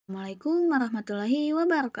Assalamualaikum warahmatullahi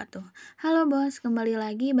wabarakatuh. Halo Bos, kembali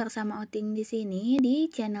lagi bersama Oting di sini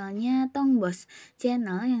di channelnya Tong Bos,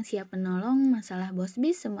 channel yang siap menolong masalah Bos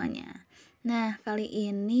Bis semuanya. Nah, kali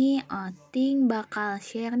ini Oting bakal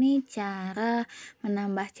share nih cara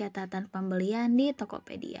menambah catatan pembelian di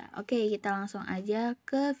Tokopedia. Oke, kita langsung aja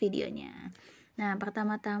ke videonya. Nah,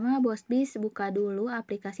 pertama-tama Bos Bis buka dulu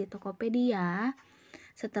aplikasi Tokopedia.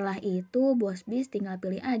 Setelah itu, Bos Bis tinggal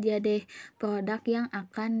pilih aja deh produk yang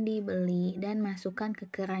akan dibeli dan masukkan ke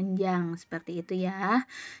keranjang seperti itu ya.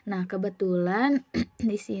 Nah, kebetulan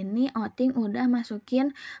di sini Oting udah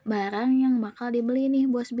masukin barang yang bakal dibeli nih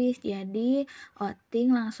Bos Bis. Jadi,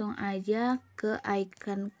 Oting langsung aja ke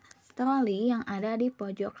icon troli yang ada di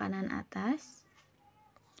pojok kanan atas.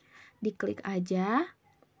 Diklik aja.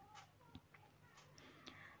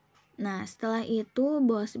 Nah, setelah itu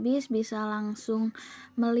Bos Bis bisa langsung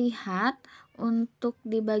melihat untuk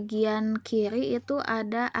di bagian kiri itu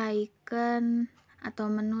ada icon atau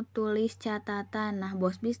menu tulis catatan. Nah,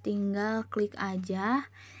 Bos Bis tinggal klik aja.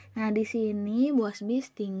 Nah, di sini Bos Bis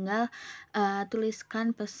tinggal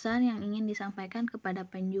tuliskan pesan yang ingin disampaikan kepada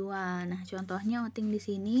penjual. Nah, contohnya Oting di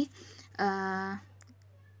sini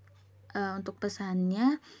untuk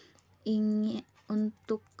pesannya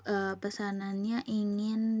pesanannya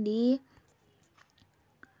ingin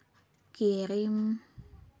dikirim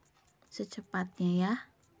secepatnya ya.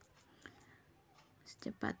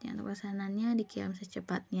 Untuk pesanannya dikirim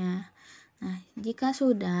secepatnya. Nah, jika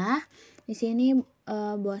sudah, di sini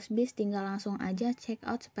Bos Bis tinggal langsung aja check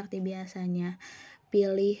out seperti biasanya.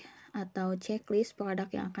 Pilih atau checklist produk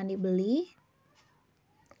yang akan dibeli.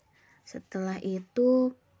 Setelah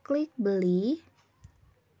itu klik beli.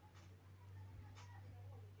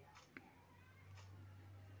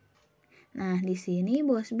 Nah, di sini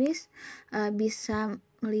Bos Bis bisa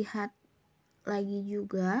melihat lagi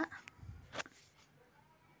juga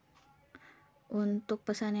untuk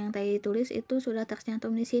pesan yang tadi ditulis itu sudah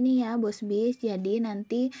tercantum di sini ya Bos Bis. Jadi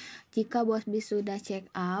nanti jika Bos Bis sudah check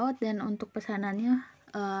out dan untuk pesanannya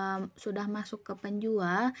sudah masuk ke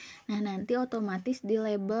penjual, nah nanti otomatis di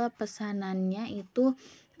label pesanannya itu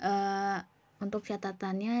untuk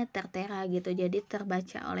catatannya tertera gitu, jadi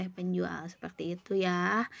terbaca oleh penjual seperti itu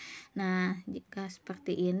ya. Nah, jika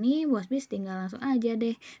seperti ini Bos Bis tinggal langsung aja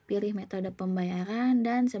deh pilih metode pembayaran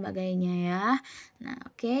dan sebagainya ya. Nah,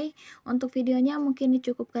 oke. Untuk videonya mungkin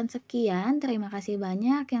dicukupkan sekian. Terima kasih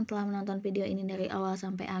banyak yang telah menonton video ini dari awal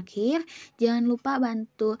sampai akhir. Jangan lupa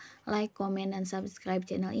bantu like, komen, dan subscribe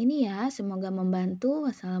channel ini ya. Semoga membantu.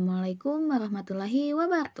 Wassalamualaikum warahmatullahi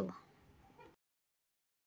wabarakatuh.